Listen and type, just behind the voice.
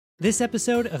This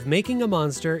episode of Making a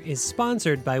Monster is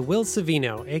sponsored by Will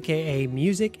Savino, aka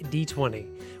Music D20.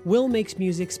 Will makes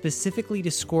music specifically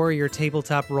to score your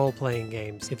tabletop role-playing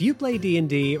games. If you play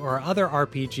D&D or other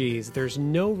RPGs, there's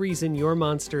no reason your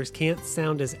monsters can't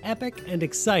sound as epic and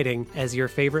exciting as your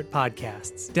favorite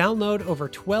podcasts. Download over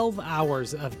 12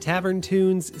 hours of tavern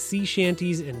tunes, sea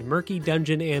shanties, and murky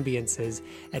dungeon ambiances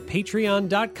at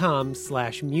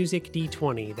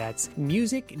patreon.com/musicd20. That's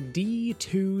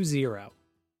musicd20.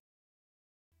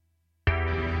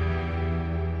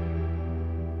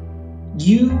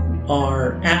 You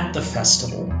are at the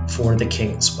festival for the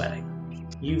king's wedding.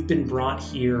 You've been brought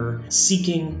here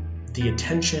seeking the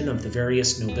attention of the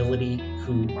various nobility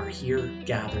who are here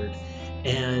gathered,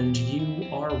 and you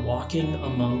are walking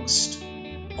amongst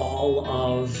all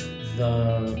of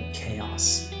the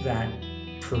chaos that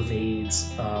pervades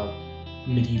a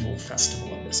medieval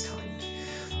festival of this kind.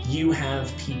 You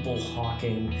have people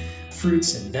hawking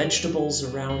fruits and vegetables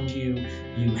around you.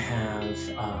 You have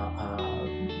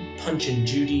Punch and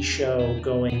Judy show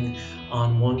going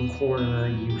on one corner.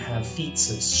 You have feats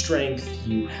of strength.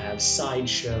 You have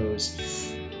sideshows.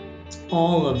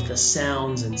 All of the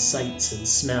sounds and sights and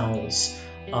smells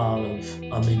of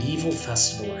a medieval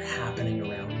festival are happening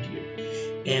around you.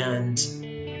 And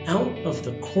out of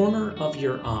the corner of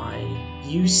your eye,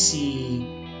 you see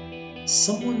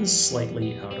someone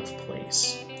slightly out of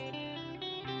place.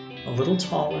 A little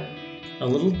taller, a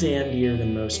little dandier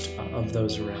than most of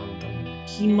those around them.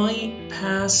 He might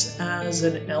pass as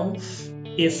an elf,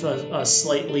 if a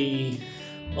slightly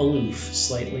aloof,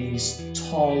 slightly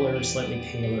taller, slightly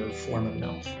paler form of an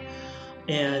elf.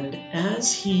 And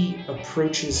as he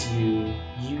approaches you,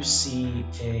 you see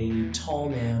a tall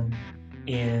man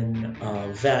in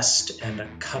a vest and a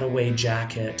cutaway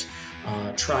jacket,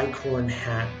 tricorn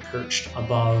hat perched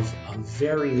above a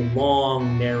very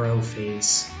long, narrow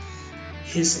face.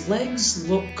 His legs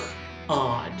look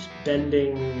odd,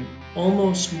 bending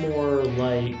almost more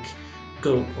like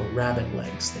goat or rabbit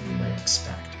legs than you might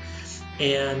expect.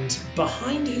 And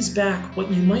behind his back, what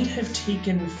you might have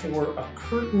taken for a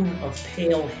curtain of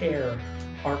pale hair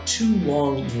are two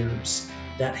long ears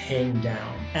that hang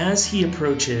down. As he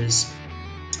approaches,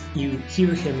 you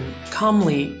hear him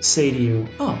calmly say to you,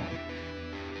 "Oh,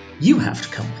 you have to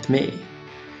come with me."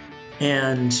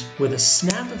 And with a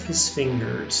snap of his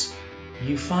fingers,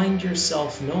 you find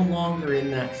yourself no longer in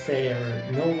that fair,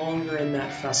 no longer in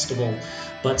that festival,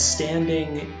 but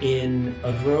standing in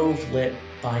a grove lit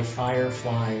by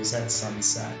fireflies at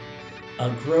sunset.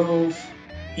 A grove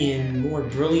in more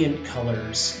brilliant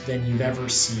colors than you've ever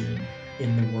seen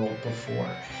in the world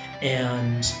before.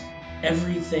 And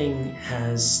everything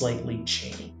has slightly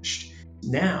changed.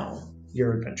 Now,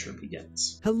 your adventure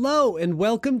begins. Hello, and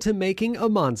welcome to Making a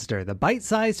Monster, the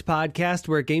bite-sized podcast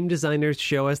where game designers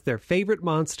show us their favorite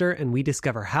monster and we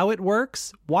discover how it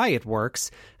works, why it works,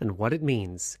 and what it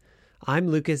means. I'm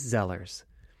Lucas Zellers.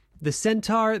 The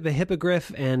centaur, the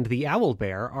hippogriff, and the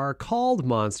owlbear are called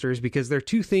monsters because they're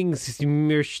two things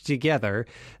smushed together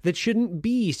that shouldn't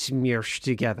be smushed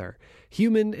together.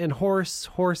 Human and horse,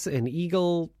 horse and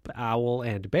eagle, owl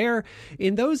and bear.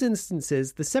 In those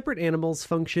instances, the separate animals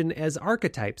function as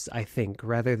archetypes, I think,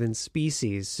 rather than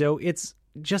species. So it's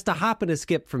just a hop and a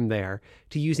skip from there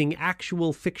to using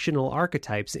actual fictional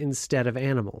archetypes instead of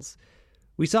animals.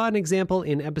 We saw an example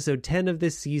in episode 10 of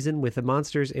this season with the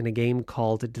monsters in a game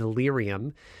called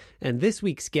Delirium, and this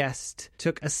week's guest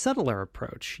took a subtler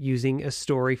approach using a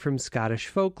story from Scottish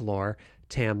folklore,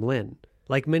 Tam Lin.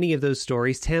 Like many of those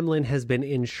stories, Tam Lin has been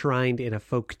enshrined in a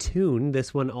folk tune,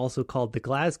 this one also called the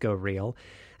Glasgow Reel,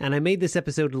 and I made this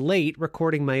episode late,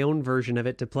 recording my own version of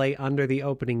it to play under the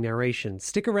opening narration.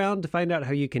 Stick around to find out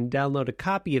how you can download a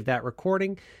copy of that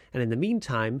recording, and in the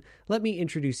meantime, let me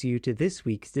introduce you to this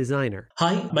week's designer.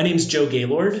 Hi, my name is Joe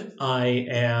Gaylord. I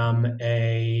am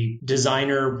a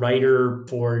designer, writer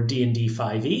for D&D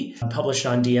 5e, published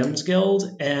on DM's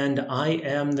Guild, and I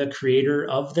am the creator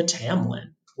of the Tam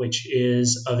Lin, which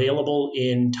is available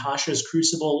in Tasha's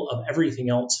Crucible of Everything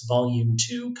Else, Volume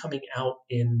 2, coming out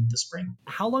in the spring.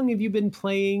 How long have you been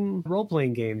playing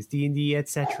role-playing games, D&D,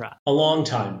 etc.? A long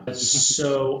time.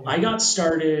 So I got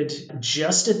started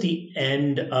just at the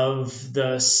end of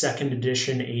the second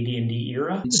edition AD&D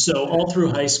era. So all through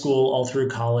high school, all through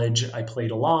college, I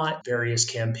played a lot, various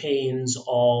campaigns,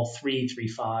 all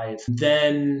 3.5.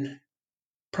 Then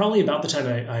probably about the time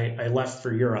I left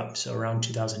for Europe, so around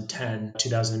 2010,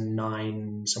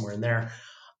 2009, somewhere in there,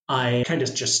 I kind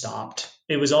of just stopped.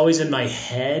 It was always in my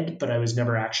head, but I was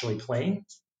never actually playing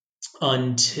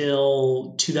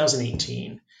until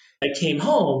 2018. I came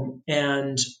home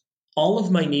and all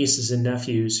of my nieces and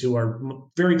nephews, who are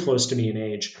very close to me in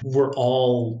age, were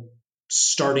all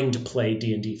starting to play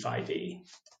D&D 5e.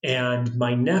 And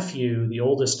my nephew, the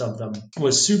oldest of them,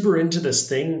 was super into this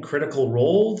thing, Critical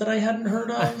Role, that I hadn't heard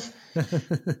of.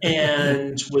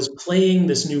 And was playing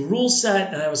this new rule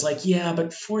set. And I was like, yeah, but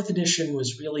 4th edition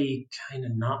was really kind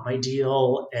of not my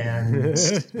deal. And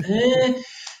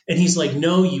And he's like,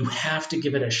 no, you have to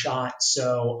give it a shot.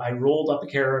 So I rolled up a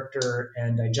character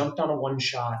and I jumped on a one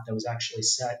shot that was actually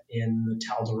set in the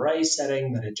Tal'Darai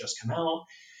setting that had just come out.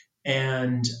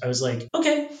 And I was like,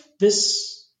 okay,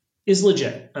 this is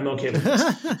legit. I'm okay with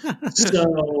this.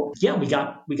 So yeah, we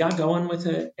got going with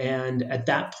it. And at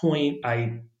that point,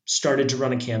 I started to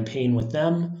run a campaign with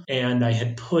them. And I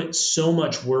had put so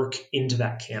much work into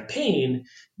that campaign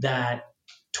that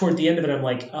toward the end of it, I'm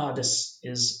like, this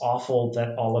is awful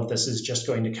that all of this is just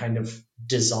going to kind of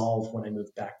dissolve when I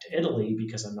move back to Italy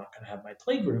because I'm not going to have my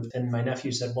play group. And my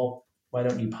nephew said, well, why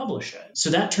don't you publish it? So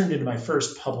that turned into my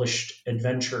first published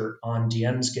adventure on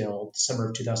DM's Guild, summer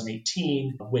of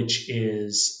 2018, which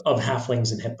is of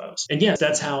halflings and hippos. And yes,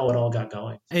 that's how it all got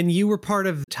going. And you were part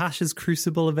of Tasha's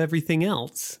Crucible of everything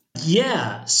else.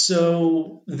 Yeah,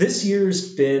 so this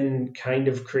year's been kind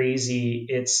of crazy.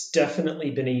 It's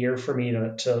definitely been a year for me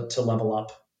to level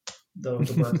up the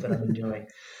work that I've been doing.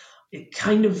 It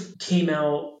kind of came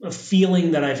out a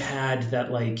feeling that I've had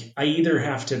that like I either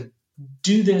have to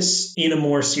do this in a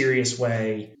more serious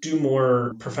way, do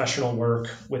more professional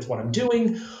work with what I'm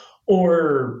doing,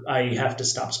 or I have to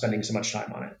stop spending so much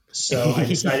time on it. So I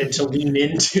decided to lean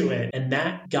into it. And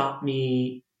that got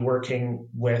me working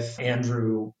with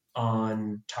Andrew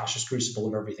on Tasha's Crucible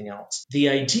and everything else. The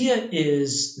idea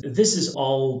is this is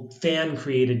all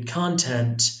fan-created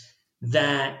content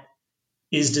that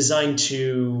is designed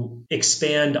to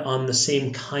expand on the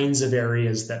same kinds of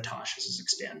areas that Tasha's is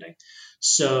expanding.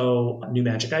 So new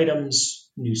magic items,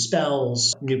 new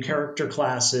spells, new character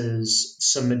classes,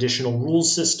 some additional rule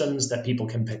systems that people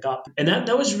can pick up. And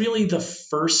that was really the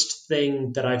first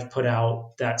thing that I've put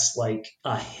out that's like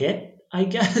a hit, I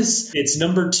guess. It's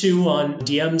number 2 on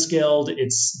DM's Guild.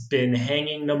 It's been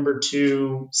hanging number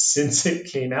 2 since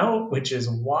it came out, which is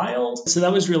wild. So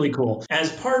that was really cool.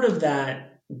 As part of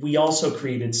that, we also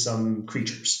created some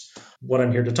creatures. What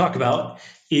I'm here to talk about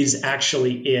is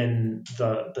actually in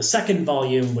the second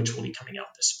volume, which will be coming out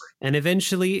this spring. And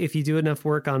eventually, if you do enough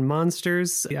work on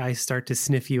monsters, I start to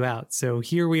sniff you out. So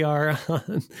here we are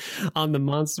on the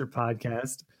Monster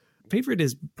Podcast. Favorite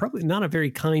is probably not a very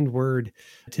kind word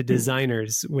to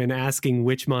designers when asking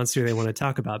which monster they want to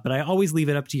talk about, but I always leave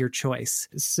it up to your choice.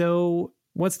 So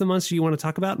what's the monster you want to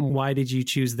talk about, and why did you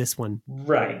choose this one?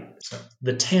 Right. So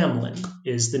the Tamlin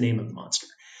is the name of the monster.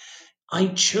 I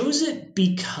chose it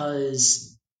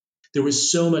because there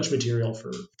was so much material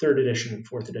for 3rd edition and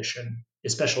 4th edition,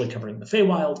 especially covering the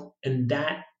Feywild, and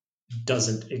that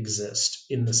doesn't exist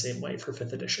in the same way for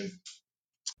 5th edition.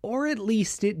 Or at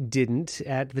least it didn't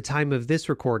at the time of this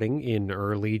recording in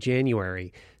early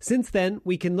January. Since then,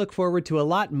 we can look forward to a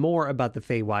lot more about the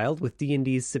Feywild with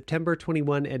D&D's September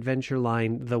 21 adventure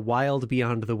line, The Wild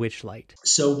Beyond the Witchlight.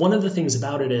 So one of the things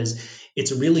about it is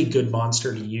it's a really good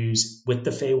monster to use with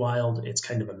the Feywild. It's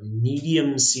kind of a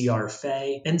medium CR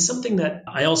Fey, and something that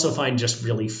I also find just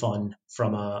really fun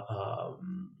from a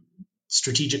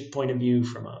strategic point of view,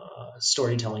 from a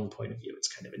storytelling point of view.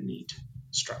 It's kind of a neat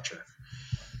structure.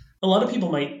 A lot of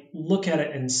people might look at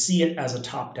it and see it as a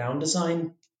top-down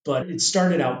design, but it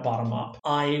started out bottom-up.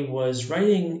 I was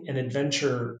writing an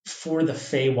adventure for the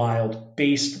Feywild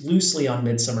based loosely on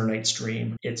Midsummer Night's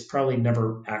Dream. It's probably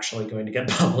never actually going to get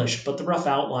published, but the rough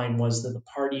outline was that the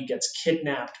party gets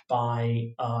kidnapped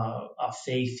by a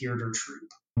Fey theater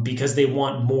troupe because they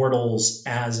want mortals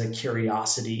as a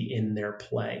curiosity in their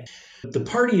play. The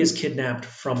party is kidnapped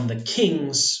from the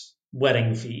king's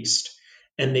wedding feast,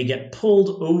 and they get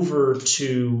pulled over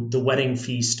to the wedding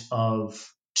feast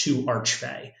of 2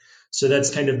 archfey. So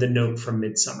that's kind of the note from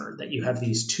Midsummer, that you have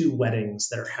these 2 weddings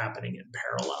that are happening in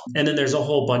parallel. And then there's a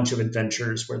whole bunch of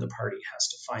adventures where the party has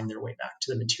to find their way back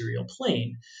to the material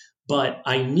plane. But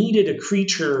I needed a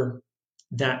creature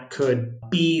that could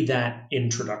be that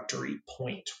introductory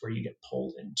point where you get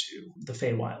pulled into the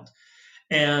Feywild.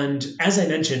 And as I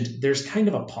mentioned, there's kind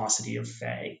of a paucity of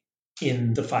Fey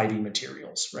in the 5e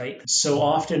materials, right? So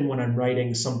often when I'm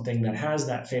writing something that has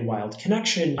that Feywild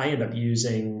connection, I end up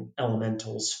using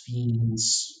elementals,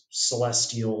 fiends,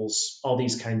 celestials, all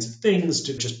these kinds of things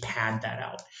to just pad that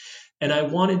out. And I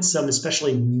wanted some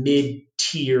especially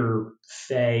mid-tier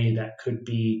Fey that could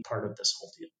be part of this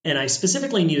whole deal. And I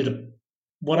specifically needed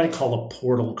what I call a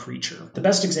portal creature. The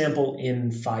best example in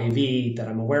 5e that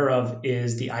I'm aware of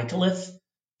is the Icolith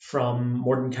from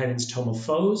Mordenkainen's Tome of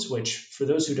Foes, which, for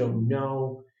those who don't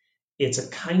know, it's a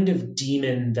kind of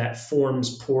demon that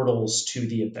forms portals to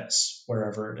the abyss,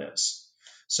 wherever it is.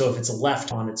 So if it's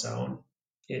left on its own,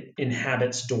 it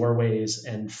inhabits doorways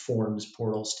and forms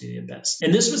portals to the abyss.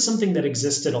 And this was something that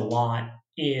existed a lot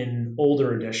in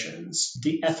older editions.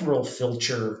 The Ethereal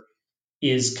Filcher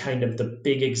is kind of the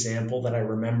big example that I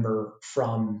remember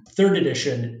from 3rd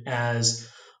edition as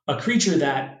a creature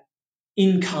that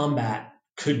in combat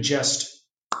could just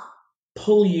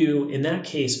pull you, in that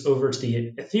case, over to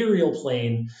the ethereal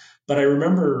plane. But I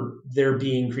remember there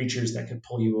being creatures that could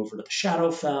pull you over to the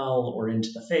Shadowfell or into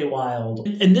the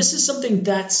Feywild. And this is something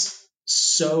that's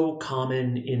so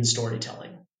common in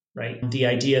storytelling, right? The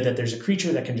idea that there's a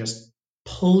creature that can just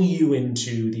pull you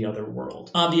into the other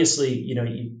world. Obviously,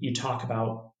 you talk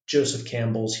about Joseph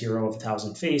Campbell's Hero of a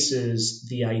Thousand Faces,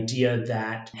 the idea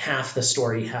that half the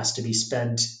story has to be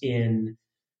spent in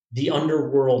the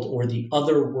underworld or the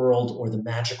other world or the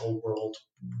magical world,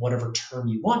 whatever term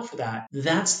you want for that.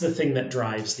 That's the thing that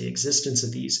drives the existence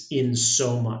of these in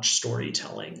so much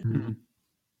storytelling. Mm-hmm.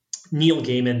 Neil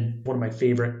Gaiman, one of my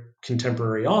favorite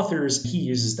contemporary authors, he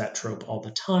uses that trope all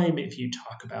the time. If you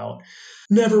talk about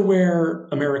Neverwhere,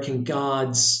 American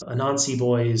Gods, Anansi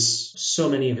Boys, so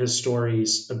many of his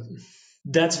stories,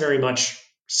 that's very much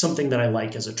something that I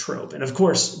like as a trope. And of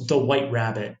course, the White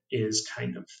Rabbit is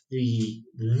kind of the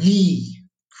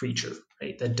creature,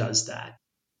 right, that does that.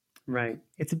 Right.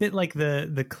 It's a bit like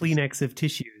the Kleenex of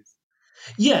tissues.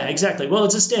 Yeah, exactly. Well,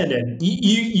 it's a stand-in.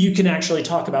 You can actually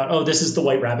talk about, oh, this is the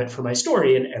White Rabbit for my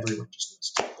story, and everyone just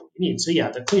knows exactly what you mean. So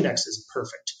yeah, the Kleenex is a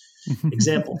perfect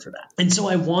example for that. And so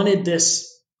I wanted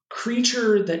this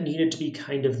creature that needed to be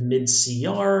kind of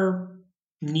mid-CR,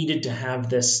 needed to have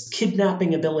this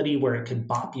kidnapping ability where it could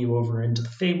bop you over into the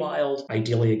Feywild,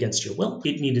 ideally against your will.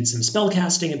 It needed some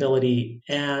spellcasting ability,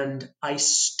 and I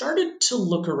started to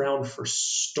look around for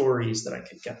stories that I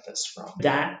could get this from.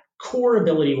 That core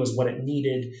ability was what it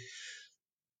needed.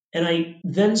 And I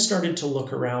then started to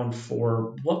look around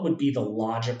for what would be the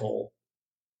logical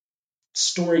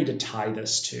story to tie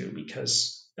this to,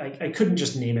 because I couldn't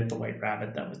just name it the White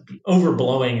Rabbit. That would be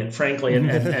overblowing it, frankly, and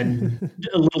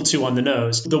a little too on the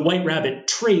nose. The White Rabbit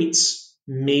traits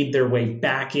made their way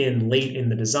back in late in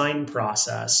the design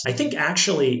process. I think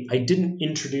actually I didn't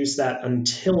introduce that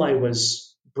until I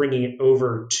was bringing it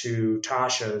over to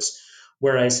Tasha's,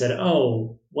 where I said,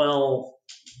 oh, well,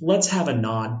 let's have a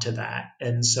nod to that.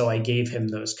 And so I gave him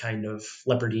those kind of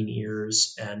leopardine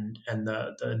ears and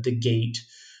the gait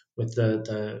with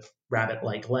the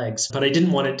rabbit-like legs. But I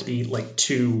didn't want it to be like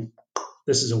too,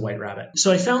 this is a white rabbit.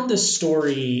 So I found this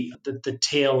story, the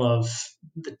tale of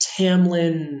the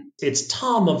Tamlin, it's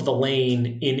Tom of the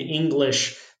Lane in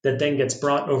English that then gets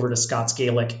brought over to Scots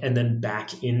Gaelic and then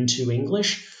back into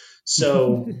English.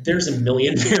 So there's a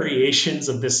million variations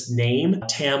of this name,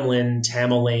 Tamlin,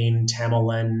 Tamerlane,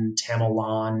 Tamerlan,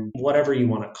 Tamerlan, whatever you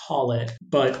want to call it.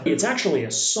 But it's actually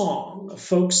a song, a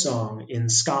folk song in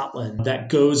Scotland that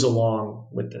goes along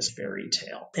with this fairy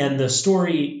tale. And the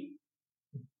story,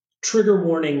 trigger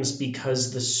warnings,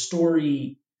 because the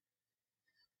story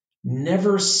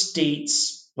never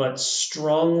states but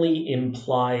strongly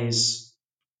implies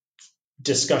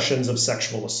discussions of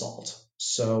sexual assault.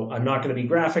 So I'm not going to be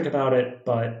graphic about it,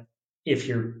 but if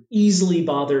you're easily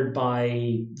bothered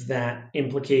by that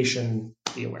implication,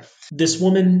 be aware. This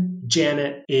woman,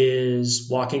 Janet, is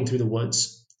walking through the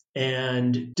woods,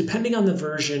 and depending on the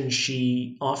version,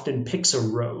 she often picks a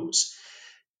rose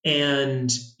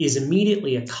and is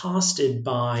immediately accosted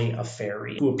by a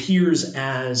fairy who appears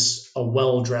as a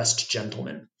well-dressed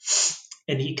gentleman.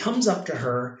 And he comes up to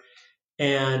her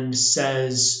and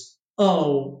says,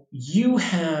 "Oh, you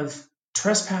have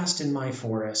trespassed in my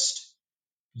forest,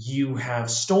 you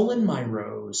have stolen my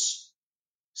rose,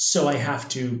 so I have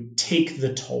to take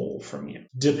the toll from you."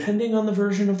 Depending on the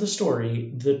version of the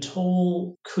story, the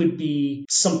toll could be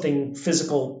something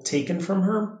physical taken from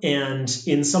her, and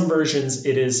in some versions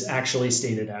it is actually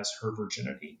stated as her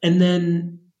virginity. And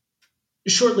then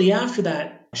shortly after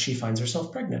that, she finds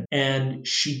herself pregnant, and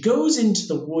she goes into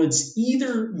the woods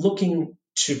either looking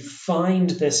to find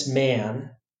this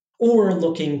man or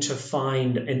looking to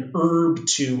find an herb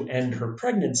to end her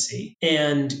pregnancy,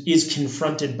 and is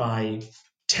confronted by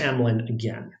Tamlin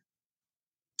again.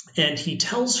 And he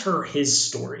tells her his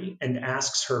story and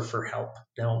asks her for help.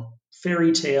 Now,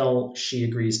 fairy tale, she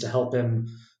agrees to help him.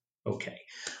 Okay.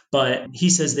 But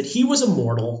he says that he was a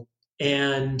mortal,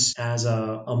 and as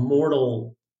a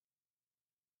mortal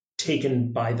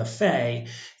taken by the Fae,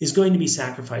 is going to be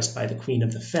sacrificed by the Queen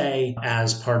of the Fae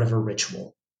as part of a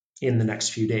ritual in the next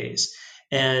few days.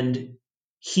 And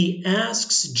he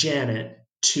asks Janet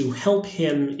to help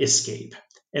him escape.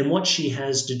 And what she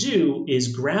has to do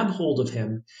is grab hold of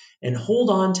him and hold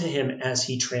on to him as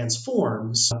he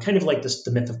transforms, kind of like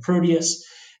the myth of Proteus.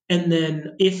 And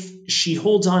then if she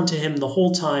holds on to him the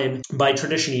whole time, by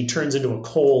tradition, he turns into a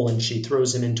coal and she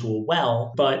throws him into a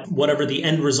well. But whatever the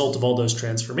end result of all those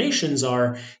transformations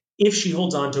are, if she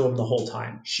holds on to him the whole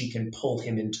time, she can pull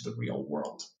him into the real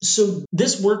world. So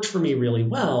this worked for me really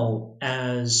well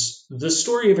as the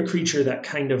story of a creature that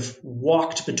kind of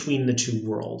walked between the two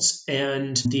worlds,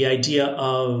 and the idea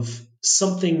of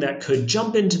something that could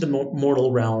jump into the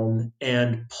mortal realm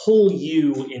and pull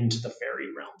you into the fairy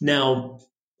realm. Now,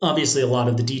 obviously, a lot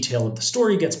of the detail of the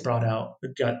story gets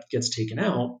taken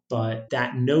out, but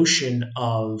that notion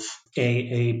of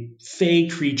a fae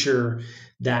creature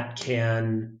that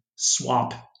can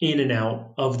swap in and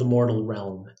out of the mortal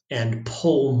realm and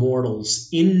pull mortals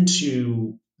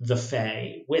into the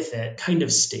fae with it kind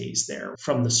of stays there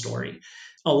from the story.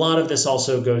 A lot of this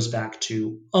also goes back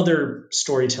to other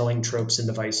storytelling tropes and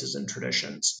devices and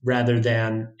traditions. Rather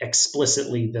than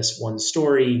explicitly this one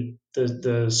story,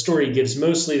 the story gives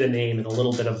mostly the name and a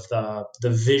little bit of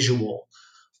the visual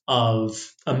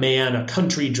of a man, a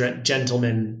country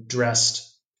gentleman dressed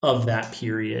of that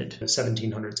period,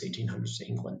 1700s, 1800s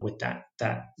England, with that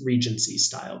Regency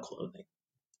style clothing.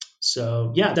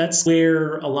 So yeah, that's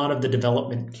where a lot of the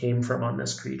development came from on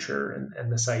this creature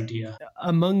and this idea.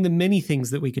 Among the many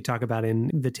things that we could talk about in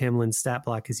the Tamlin stat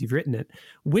block as you've written it,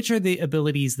 which are the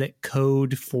abilities that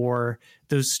code for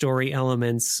those story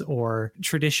elements or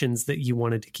traditions that you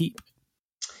wanted to keep?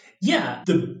 Yeah,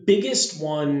 the biggest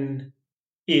one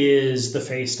is the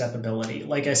Fae Step ability.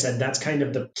 Like I said, that's kind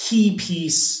of the key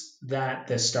piece that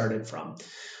this started from.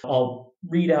 I'll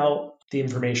read out the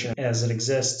information as it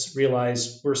exists,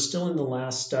 realize we're still in the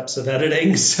last steps of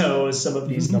editing, so some of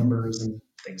these numbers and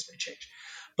things may change.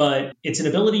 But it's an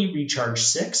ability recharge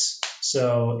 6,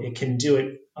 so it can do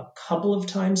it a couple of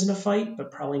times in a fight,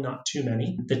 but probably not too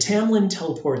many. The Tamlin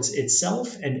teleports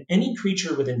itself and any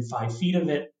creature within 5 feet of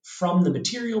it from the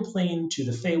material plane to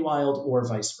the Feywild or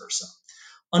vice versa.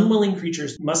 Unwilling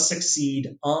creatures must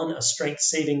succeed on a strength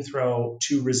saving throw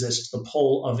to resist the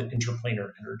pull of interplanar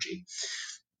energy.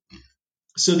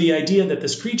 So the idea that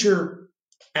this creature,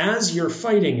 as you're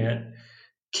fighting it,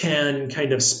 can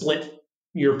kind of split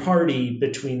your party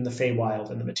between the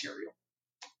Feywild and the material.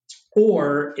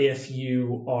 Or if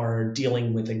you are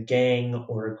dealing with a gang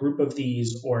or a group of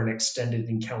these or an extended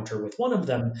encounter with one of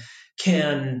them,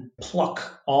 can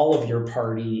pluck all of your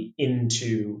party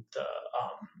into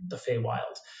the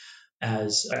Feywild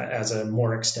as a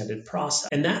more extended process.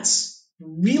 And that's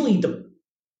really the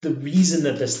reason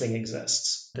that this thing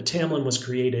exists. The Tamlin was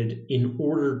created in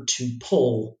order to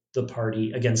pull the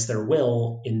party against their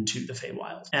will into the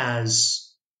Feywild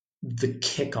as the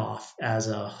kickoff, as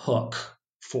a hook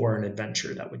for an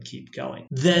adventure that would keep going.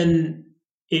 Then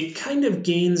it kind of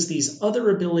gains these other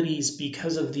abilities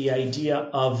because of the idea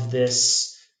of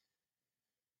this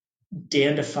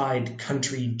dandified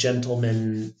country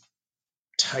gentleman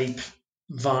type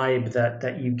vibe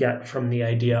that you get from the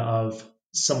idea of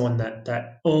someone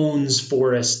that owns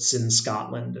forests in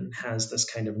Scotland and has this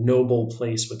kind of noble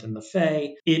place within the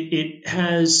Fae. It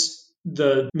has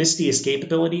the Misty Escape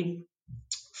ability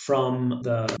from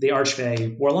the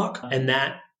Archfey Warlock, and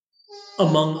that,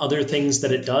 among other things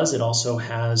that it does, it also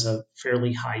has a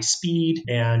fairly high speed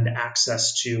and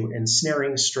access to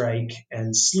Ensnaring Strike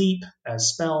and Sleep as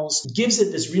spells. It gives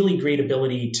it this really great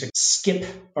ability to skip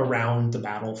around the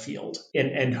battlefield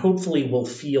and hopefully will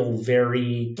feel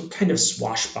very kind of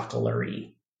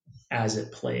swashbucklery as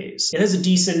it plays. It has a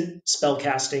decent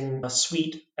spellcasting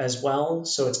suite as well,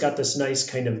 so it's got this nice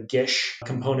kind of Gish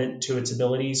component to its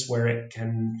abilities where it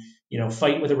can,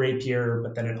 fight with a rapier,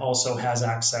 but then it also has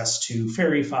access to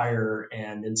Fairy Fire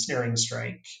and Ensnaring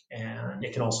Strike, and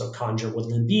it can also conjure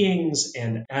woodland beings,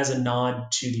 and as a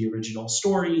nod to the original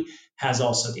story, has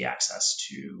also the access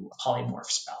to Polymorph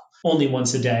spell. Only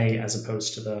once a day as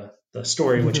opposed to the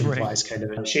story, which implies kind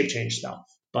of a shape change spell.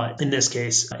 But in this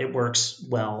case, it works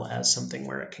well as something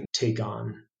where it can take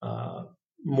on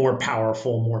more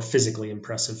powerful, more physically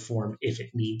impressive form if it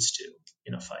needs to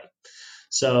in a fight.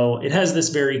 So it has this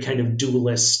very kind of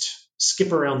duelist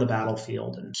skip around the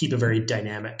battlefield and keep a very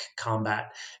dynamic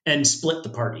combat and split the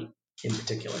party in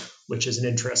particular, which is an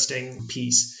interesting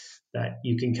piece that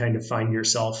you can kind of find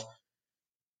yourself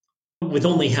with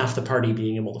only half the party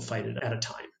being able to fight it at a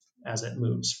time as it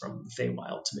moves from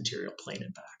Feywild to material plane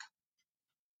and back.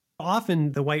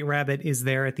 Often the White Rabbit is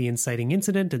there at the inciting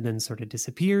incident and then sort of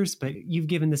disappears, but you've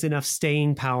given this enough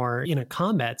staying power in a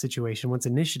combat situation once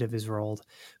initiative is rolled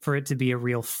for it to be a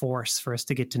real force, for us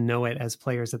to get to know it as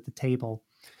players at the table.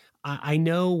 I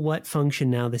know what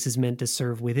function now this is meant to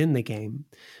serve within the game,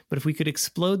 but if we could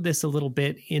explode this a little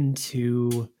bit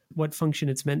into what function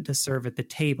it's meant to serve at the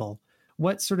table,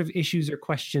 what sort of issues or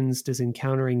questions does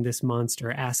encountering this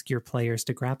monster ask your players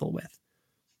to grapple with?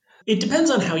 It depends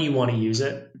on how you want to use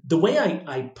it. The way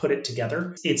I put it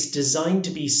together, it's designed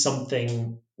to be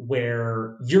something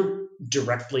where you're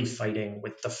directly fighting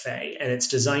with the Fae, and it's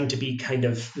designed to be kind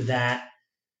of that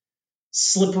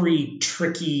slippery,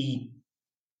 tricky,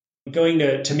 going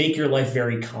to make your life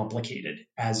very complicated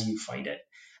as you fight it.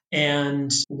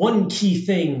 And one key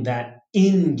thing that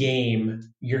in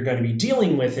game you're going to be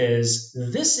dealing with is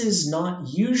this is not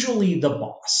usually the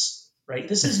boss, right?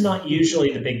 This is not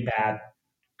usually the big bad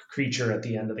creature at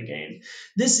the end of the game.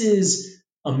 This is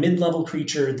a mid-level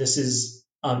creature. This is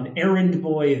an errand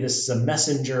boy. This is a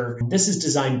messenger. This is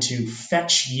designed to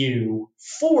fetch you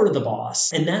for the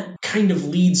boss. And that kind of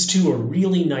leads to a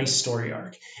really nice story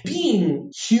arc.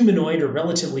 Being humanoid or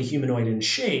relatively humanoid in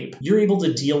shape, you're able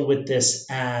to deal with this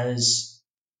as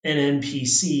an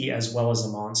NPC as well as a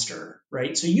monster,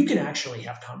 right? So you can actually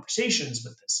have conversations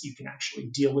with this. You can actually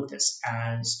deal with this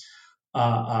as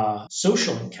a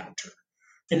social encounter.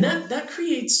 And that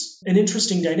creates an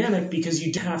interesting dynamic because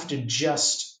you have to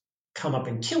just come up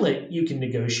and kill it. You can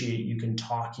negotiate, you can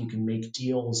talk, you can make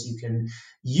deals, you can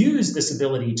use this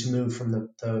ability to move from the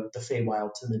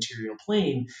Feywild to the material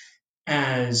plane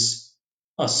as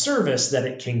a service that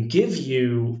it can give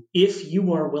you if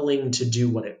you are willing to do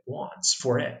what it wants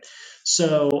for it.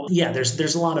 So yeah,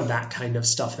 there's a lot of that kind of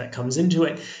stuff that comes into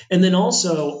it. And then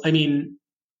also, I mean,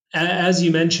 as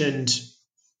you mentioned,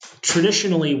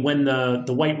 traditionally when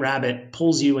the white rabbit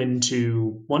pulls you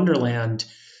into Wonderland,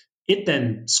 it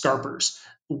then scarpers,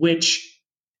 which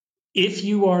if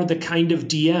you are the kind of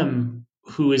DM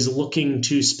who is looking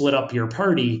to split up your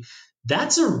party,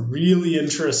 that's a really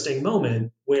interesting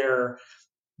moment where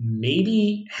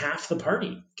maybe half the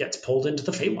party gets pulled into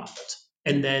the Feywild,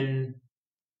 and then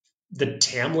the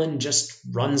Tamlin just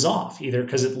runs off, either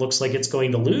because it looks like it's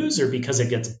going to lose or because it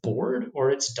gets bored or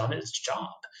it's done its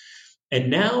job. And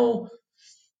now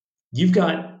you've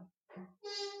got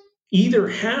either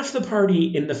half the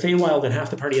party in the Feywild and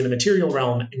half the party in the material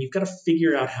realm, and you've got to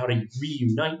figure out how to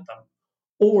reunite them.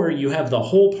 Or you have the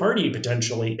whole party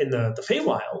potentially in the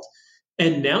Feywild,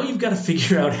 and now you've got to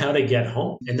figure out how to get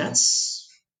home. And that's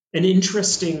an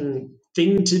interesting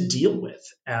thing to deal with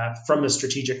from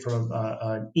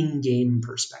an in-game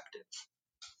perspective.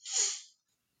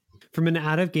 From an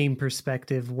out-of-game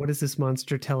perspective, what does this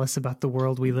monster tell us about the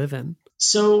world we live in?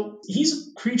 So he's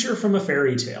a creature from a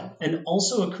fairy tale, and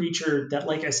also a creature that,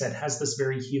 like I said, has this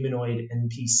very humanoid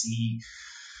NPC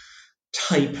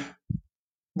type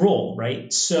role,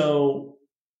 right? So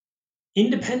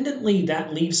independently,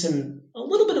 that leaves him a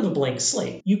little bit of a blank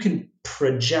slate. You can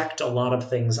project a lot of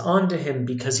things onto him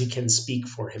because he can speak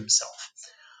for himself.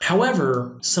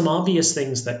 However, some obvious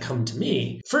things that come to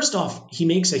me. First off, he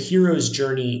makes a hero's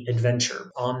journey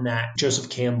adventure on that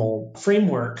Joseph Campbell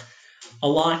framework a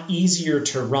lot easier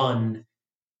to run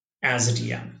as a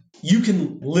DM. You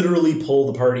can literally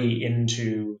pull the party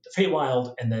into the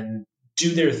Feywild and then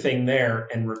do their thing there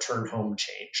and return home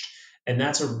changed. And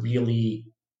that's a really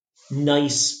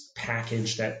nice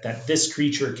package that this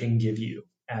creature can give you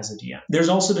as a DM. There's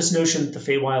also this notion that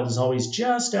the Feywild is always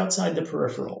just outside the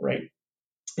peripheral, right?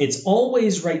 It's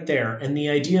always right there. And the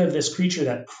idea of this creature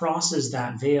that crosses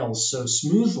that veil so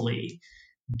smoothly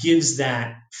gives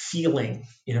that feeling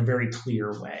in a very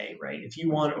clear way, right? If you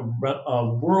want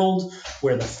a world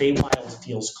where the Feywild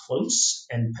feels close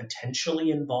and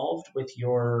potentially involved with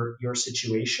your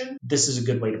situation, this is a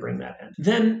good way to bring that in.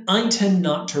 Then I tend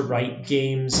not to write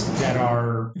games that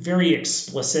are very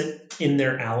explicit in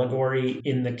their allegory,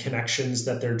 in the connections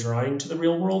that they're drawing to the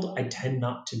real world. I tend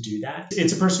not to do that.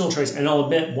 It's a personal choice, and I'll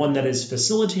admit one that is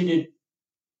facilitated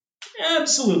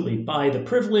absolutely by the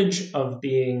privilege of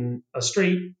being a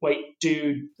straight white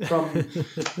dude from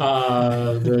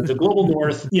the global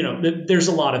north. You know, there's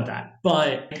a lot of that.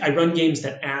 But I run games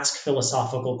that ask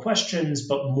philosophical questions,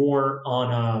 but more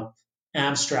on a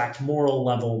abstract moral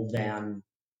level than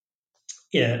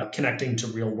connecting to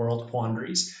real world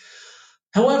quandaries.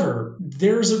 However,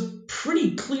 there's a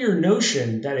pretty clear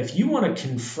notion that if you want to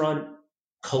confront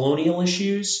colonial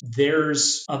issues,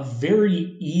 there's a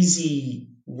very easy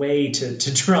way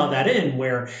to draw that in,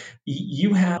 where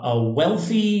you have a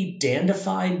wealthy,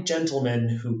 dandified gentleman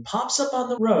who pops up on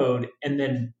the road, and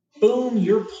then boom,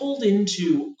 you're pulled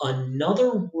into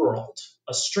another world,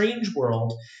 a strange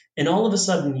world, and all of a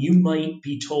sudden you might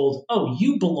be told, oh,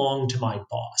 you belong to my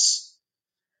boss.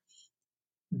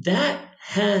 That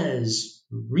has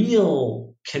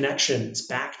real connections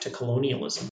back to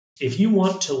colonialism. If you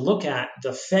want to look at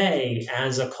the Fae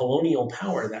as a colonial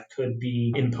power that could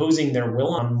be imposing their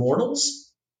will on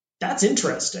mortals, that's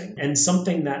interesting and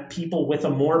something that people with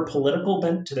a more political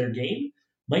bent to their game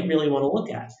might really want to look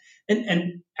at.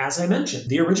 And as I mentioned,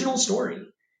 the original story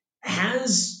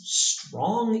has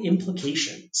strong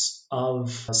implications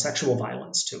of sexual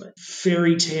violence to it.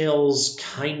 Fairy tales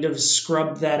kind of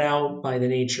scrub that out by the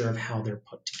nature of how they're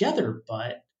put together,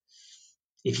 but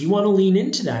if you want to lean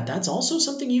into that, that's also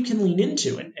something you can lean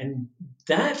into. And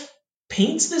that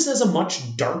paints this as a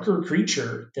much darker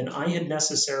creature than I had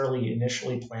necessarily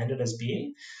initially planned it as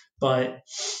being. But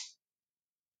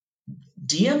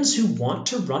DMs who want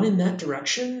to run in that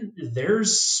direction,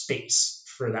 there's space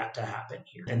for that to happen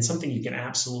here. And something you can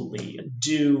absolutely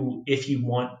do if you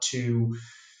want to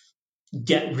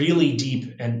get really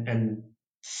deep and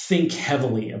think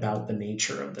heavily about the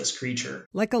nature of this creature.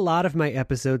 Like a lot of my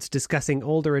episodes discussing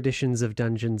older editions of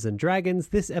Dungeons & Dragons,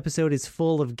 this episode is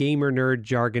full of gamer nerd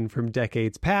jargon from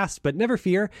decades past, but never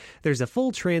fear, there's a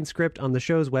full transcript on the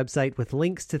show's website with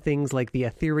links to things like the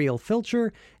ethereal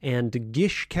filter and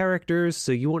Gish characters,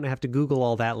 so you won't have to Google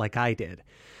all that like I did.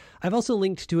 I've also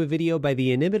linked to a video by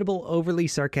the inimitable Overly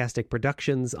Sarcastic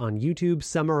Productions on YouTube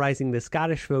summarizing the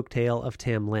Scottish folktale of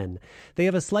Tam Lin. They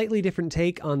have a slightly different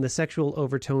take on the sexual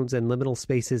overtones and liminal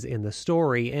spaces in the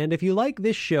story, and if you like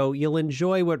this show, you'll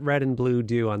enjoy what Red and Blue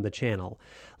do on the channel.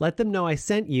 Let them know I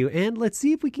sent you, and let's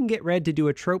see if we can get Red to do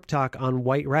a trope talk on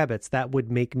white rabbits. That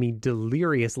would make me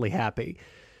deliriously happy.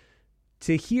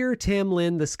 To hear Tam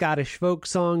Lin, the Scottish folk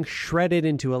song, shredded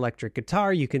into electric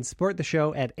guitar, you can support the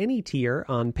show at any tier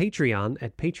on Patreon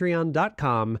at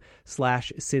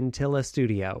patreon.com/Scintilla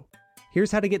Studio.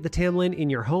 Here's how to get the Tam Lin in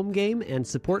your home game and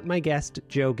support my guest,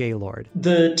 Joe Gaylord.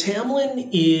 The Tam Lin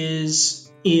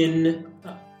is in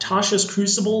Tasha's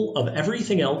Crucible of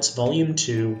Everything Else, Volume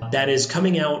 2, that is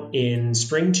coming out in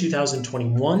spring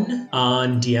 2021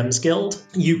 on DM's Guild.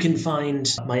 You can find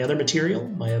my other material,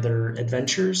 my other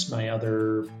adventures, my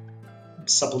other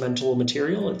supplemental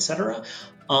material, etc.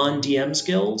 on DM's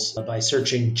Guild by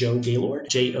searching Joe Gaylord,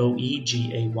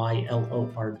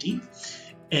 JoeGaylord.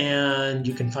 And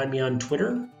you can find me on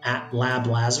Twitter at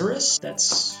LabLazarus.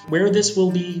 That's where this will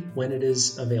be when it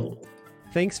is available.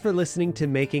 Thanks for listening to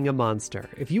Making a Monster.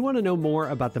 If you want to know more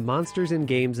about the monsters in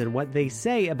games and what they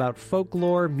say about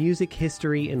folklore, music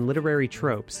history, and literary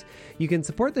tropes, you can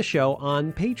support the show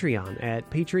on Patreon at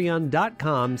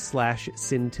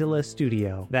patreon.com/Scintilla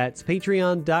Studio. That's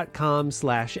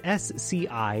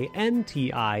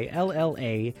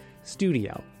patreon.com/SCINTILLA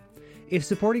Studio. If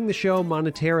supporting the show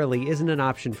monetarily isn't an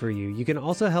option for you, you can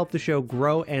also help the show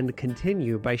grow and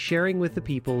continue by sharing with the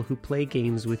people who play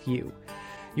games with you.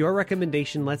 Your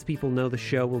recommendation lets people know the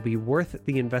show will be worth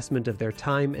the investment of their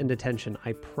time and attention.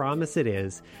 I promise it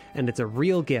is, and it's a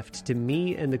real gift to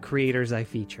me and the creators I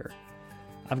feature.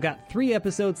 I've got 3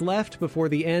 episodes left before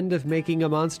the end of Making a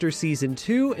Monster Season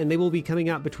 2, and they will be coming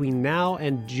out between now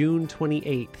and June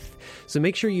 28th. So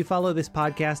make sure you follow this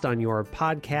podcast on your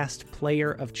podcast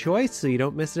player of choice so you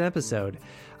don't miss an episode.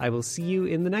 I will see you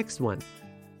in the next one.